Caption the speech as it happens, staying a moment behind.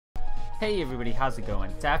Hey everybody, how's it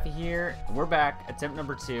going? Taffy here. We're back, attempt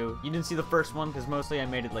number 2. You didn't see the first one because mostly I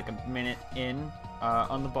made it like a minute in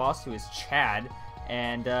on the boss, who is Chad,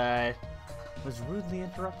 and was rudely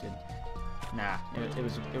interrupted. Nah, it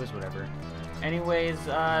was whatever. Anyways,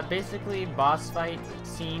 basically boss fight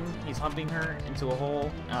scene. He's humping her into a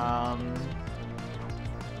hole. That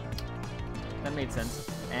made sense.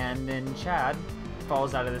 And then Chad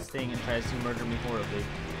falls out of this thing and tries to murder me horribly.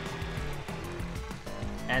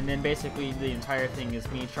 And then basically the entire thing is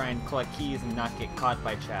me trying to collect keys and not get caught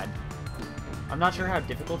by Chad. I'm not sure how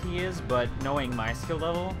difficult he is, but knowing my skill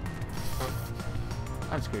level,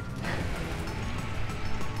 I'm screwed.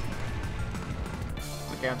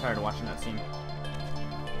 Okay, I'm tired of watching that scene.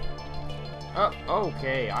 Oh,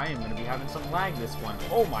 okay, I am going to be having some lag this one.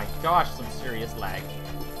 Oh my gosh, some serious lag.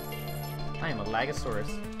 I am a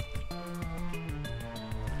Lagosaurus.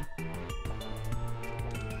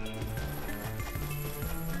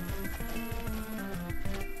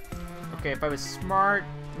 Okay, if I was smart,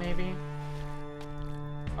 maybe.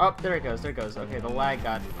 Oh, there it goes, there it goes. Okay, the lag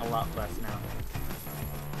got a lot less now.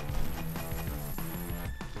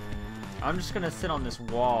 I'm just gonna sit on this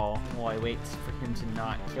wall while I wait for him to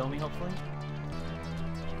not kill me, hopefully.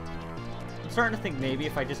 I'm starting to think maybe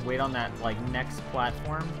if I just wait on that, like, next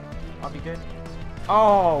platform, I'll be good.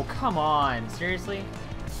 Oh, come on! Seriously?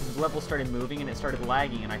 The level started moving and it started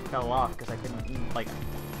lagging and I fell off because I couldn't, like...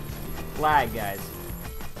 Lag, guys.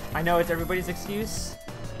 I know it's everybody's excuse,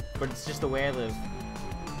 but it's just the way I live.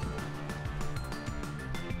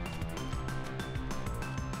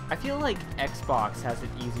 I feel like Xbox has it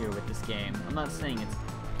easier with this game. I'm not saying it's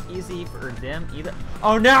easy for them either.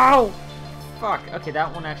 Oh no! Fuck. Okay,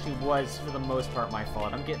 that one actually was, for the most part, my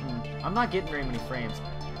fault. I'm not getting very many frames.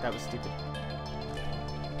 That was stupid.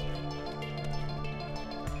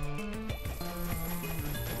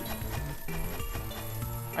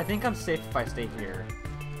 I think I'm safe if I stay here.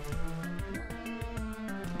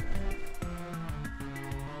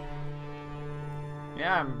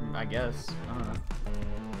 Yeah, I guess. I don't know.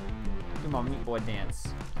 Come on, meat boy dance.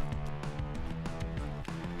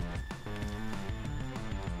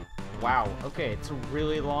 Wow. Okay, it's a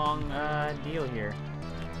really long deal here.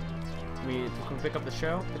 We pick up the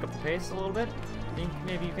show, pick up the pace a little bit. Think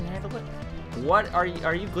maybe you can handle it. What are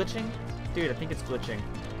you glitching, dude? I think it's glitching.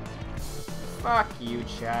 Fuck you,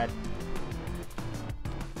 Chad.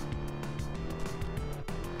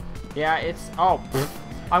 Yeah, it's pfft.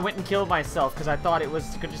 I went and killed myself because I thought it was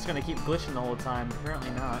just going to keep glitching the whole time.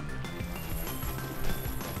 Apparently not.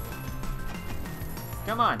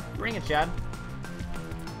 Come on, bring it, Chad.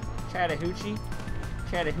 Chattahoochee.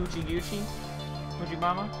 Chattahoochee Gucci. Who's your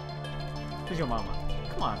mama? Who's your mama?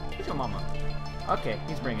 Come on, who's your mama? Okay,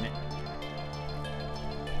 he's bringing it.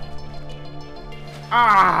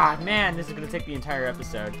 Ah, man, this is going to take the entire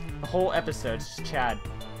episode. The whole episode is just Chad.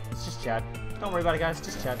 It's just Chad. Don't worry about it, guys.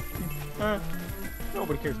 It's just Chad.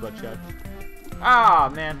 Nobody cares about Chad. Ah,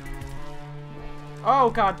 man. Oh,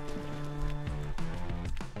 God.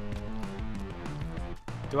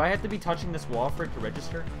 Do I have to be touching this wall for it to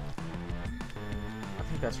register? I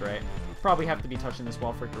think that's right. Probably have to be touching this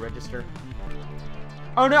wall for it to register.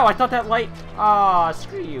 Oh, no, I thought that light... Ah,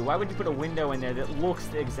 screw you. Why would you put a window in there that looks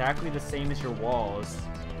exactly the same as your walls?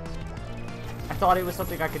 I thought it was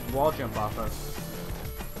something I could wall jump off of.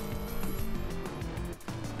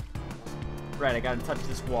 Right, I gotta touch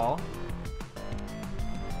this wall.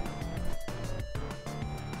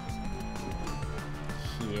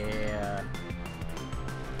 Yeah.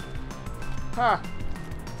 Ha!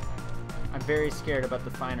 I'm very scared about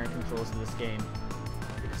the finer controls of this game,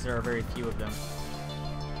 because there are very few of them.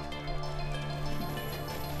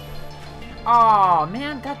 Aw,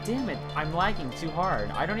 man, god damn it. I'm lagging too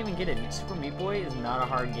hard. I don't even get it. Super Meat Boy is not a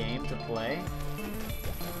hard game to play.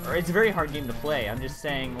 Or it's a very hard game to play. I'm just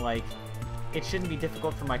saying, like, it shouldn't be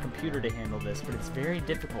difficult for my computer to handle this, but it's very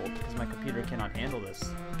difficult because my computer cannot handle this.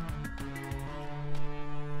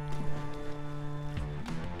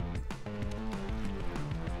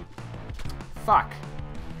 Fuck.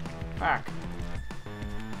 Fuck.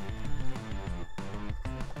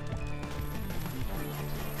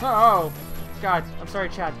 Oh, God. I'm sorry,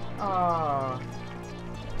 Chad. Oh.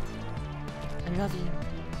 I love you.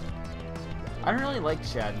 I don't really like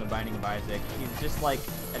Chad in The Binding of Isaac. He's just like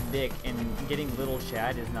a dick, and getting little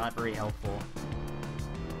Chad is not very helpful.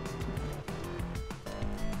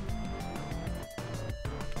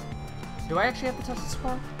 Do I actually have to touch this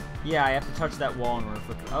wall? Yeah, I have to touch that wall in order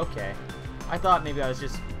for... Okay. I thought maybe I was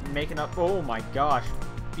just making up... Oh my gosh.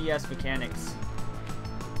 BS mechanics.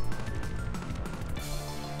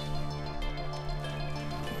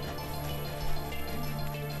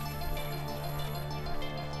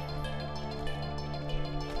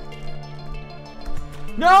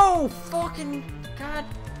 No! Fucking god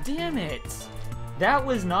damn it! That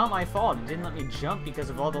was not my fault. It didn't let me jump because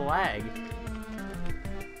of all the lag.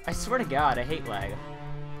 I swear to God, I hate lag.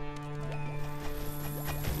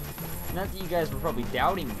 Not that you guys were probably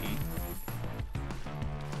doubting me.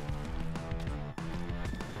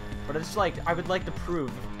 But it's like, I would like to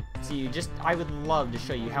prove to you, I would love to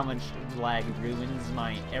show you how much lag ruins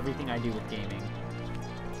everything I do with gaming.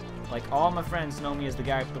 Like, all my friends know me as the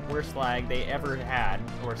guy with the worst lag they ever had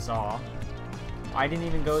or saw. I didn't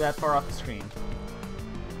even go that far off the screen.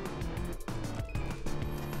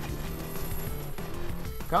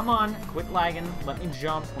 Come on, quit lagging. Let me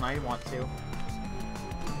jump when I want to.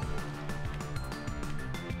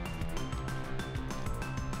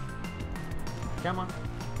 Come on.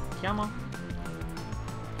 Come on.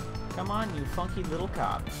 Come on, you funky little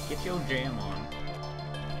cop. Get your jam on.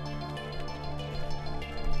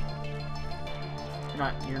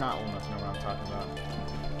 You're not old enough to know what I'm talking about.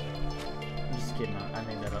 I'm just kidding, I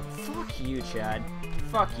made that up. Fuck you, Chad.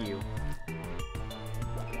 Fuck you.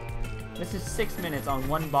 This is 6 minutes on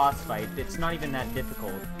one boss fight. It's not even that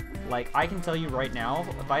difficult. Like, I can tell you right now,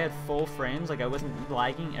 if I had full frames, like I wasn't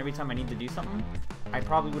lagging every time I need to do something, I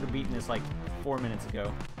probably would have beaten this like 4 minutes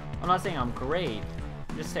ago. I'm not saying I'm great.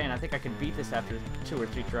 I'm just saying I think I could beat this after 2 or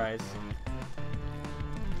 3 tries.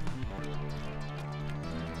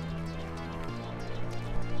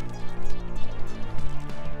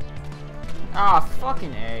 Ah,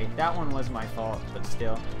 fucking A. That one was my fault, but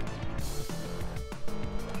still.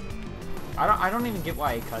 I don't even get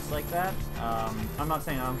why I cuss like that. I'm not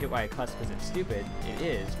saying I don't get why I cuss because it's stupid. It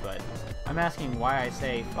is, but I'm asking why I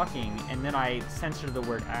say fucking and then I censor the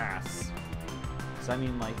word ass. Because I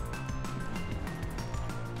mean, like,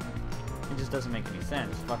 it just doesn't make any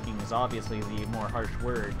sense. Fucking is obviously the more harsh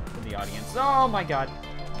word for the audience. Oh my god.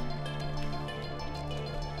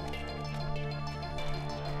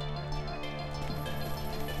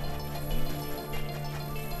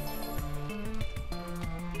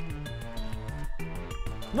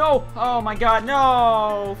 No! Oh my god,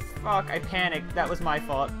 no! Fuck, I panicked. That was my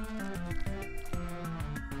fault.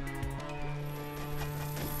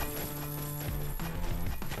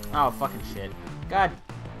 Oh, fucking shit. God.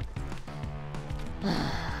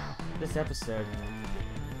 This episode.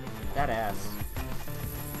 That ass.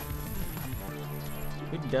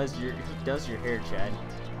 Who does your hair, Chad?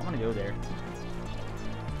 I wanna go there.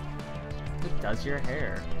 Who does your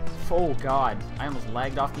hair? Oh god, I almost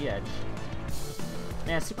lagged off the edge.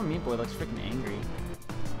 Man, Super Meat Boy looks freaking angry.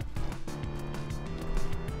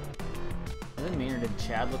 Doesn't Maynard did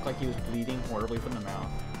Chad look like he was bleeding horribly from the mouth?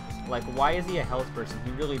 Like, why is he a health person?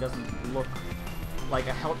 He really doesn't look like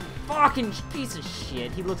a health fucking piece of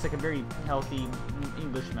shit. He looks like a very healthy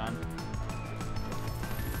Englishman.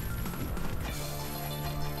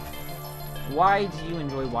 Why do you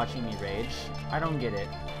enjoy watching me rage? I don't get it.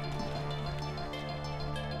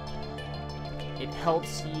 It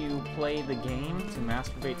helps you play the game to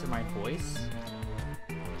masturbate to my voice?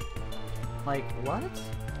 Like, what?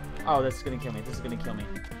 Oh, this is gonna kill me. This is gonna kill me.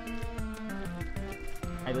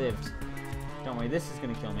 I lived. Don't worry, this is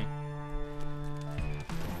gonna kill me.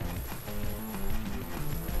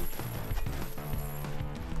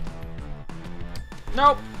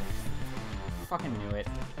 Nope! Fucking knew it.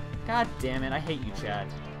 God damn it, I hate you, Chad.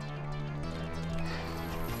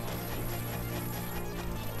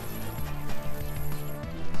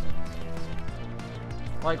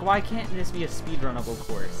 Like, why can't this be a speedrunnable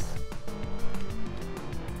course?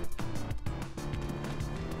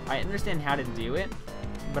 I understand how to do it,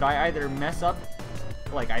 but I either mess up,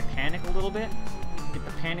 like I panic a little bit, get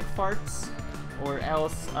the panic farts, or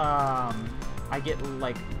else I get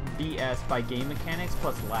like BS by game mechanics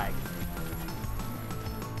plus lag.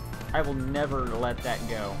 I will never let that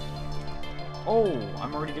go. Oh,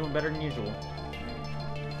 I'm already doing better than usual.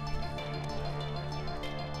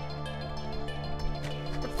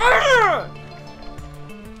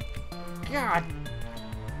 God.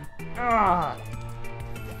 Ah.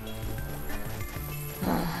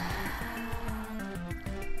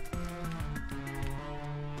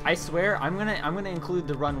 I swear I'm gonna include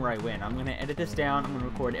the run where I win. I'm gonna edit this down. I'm gonna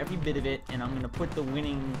record every bit of it, and I'm gonna put the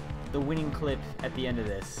winning clip at the end of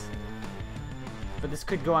this. But this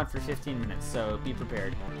could go on for 15 minutes, so be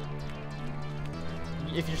prepared.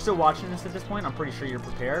 If you're still watching this at this point, I'm pretty sure you're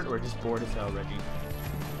prepared or just bored as hell, Reggie.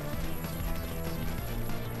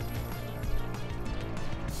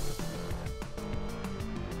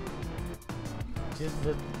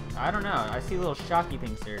 I don't know. I see little shocky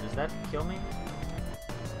things here. Does that kill me?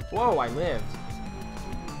 Whoa, I lived.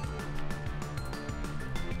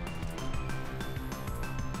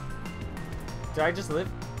 Did I just live?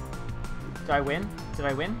 Did I win? Did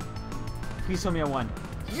I win? Please tell me I won.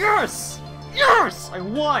 Yes! Yes! I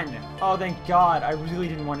won! Oh, thank God. I really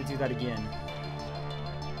didn't want to do that again.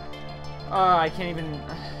 I can't even...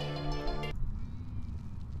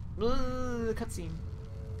 Cutscene.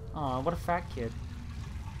 Aw, what a fat kid.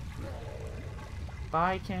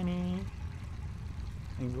 Bye, Kenny.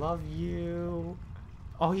 I love you.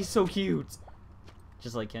 Oh, he's so cute.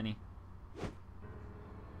 Just like Kenny.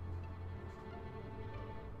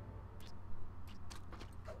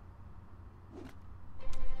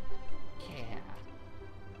 Yeah.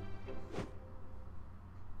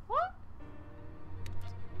 What?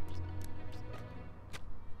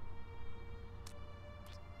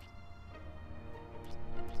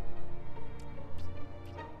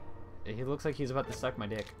 He looks like he's about to suck my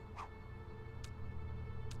dick.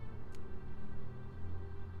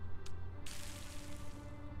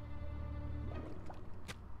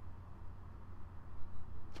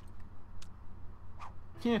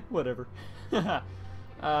 Yeah, whatever. Oh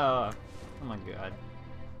my God.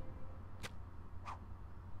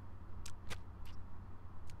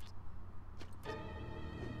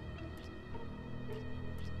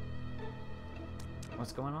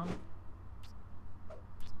 What's going on?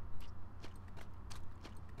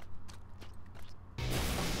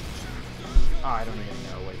 Oh, I don't even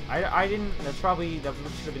know what... I didn't... That should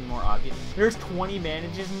have been more obvious. There's 20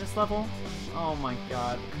 manages in this level? Oh my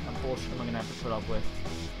God. What kind of bullshit am I gonna have to put up with?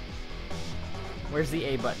 Where's the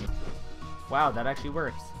A button? Wow, that actually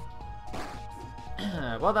works.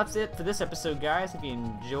 Well, that's it for this episode, guys. If you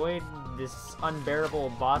enjoyed this unbearable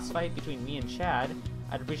boss fight between me and Chad,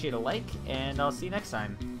 I'd appreciate a like, and I'll see you next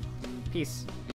time. Peace.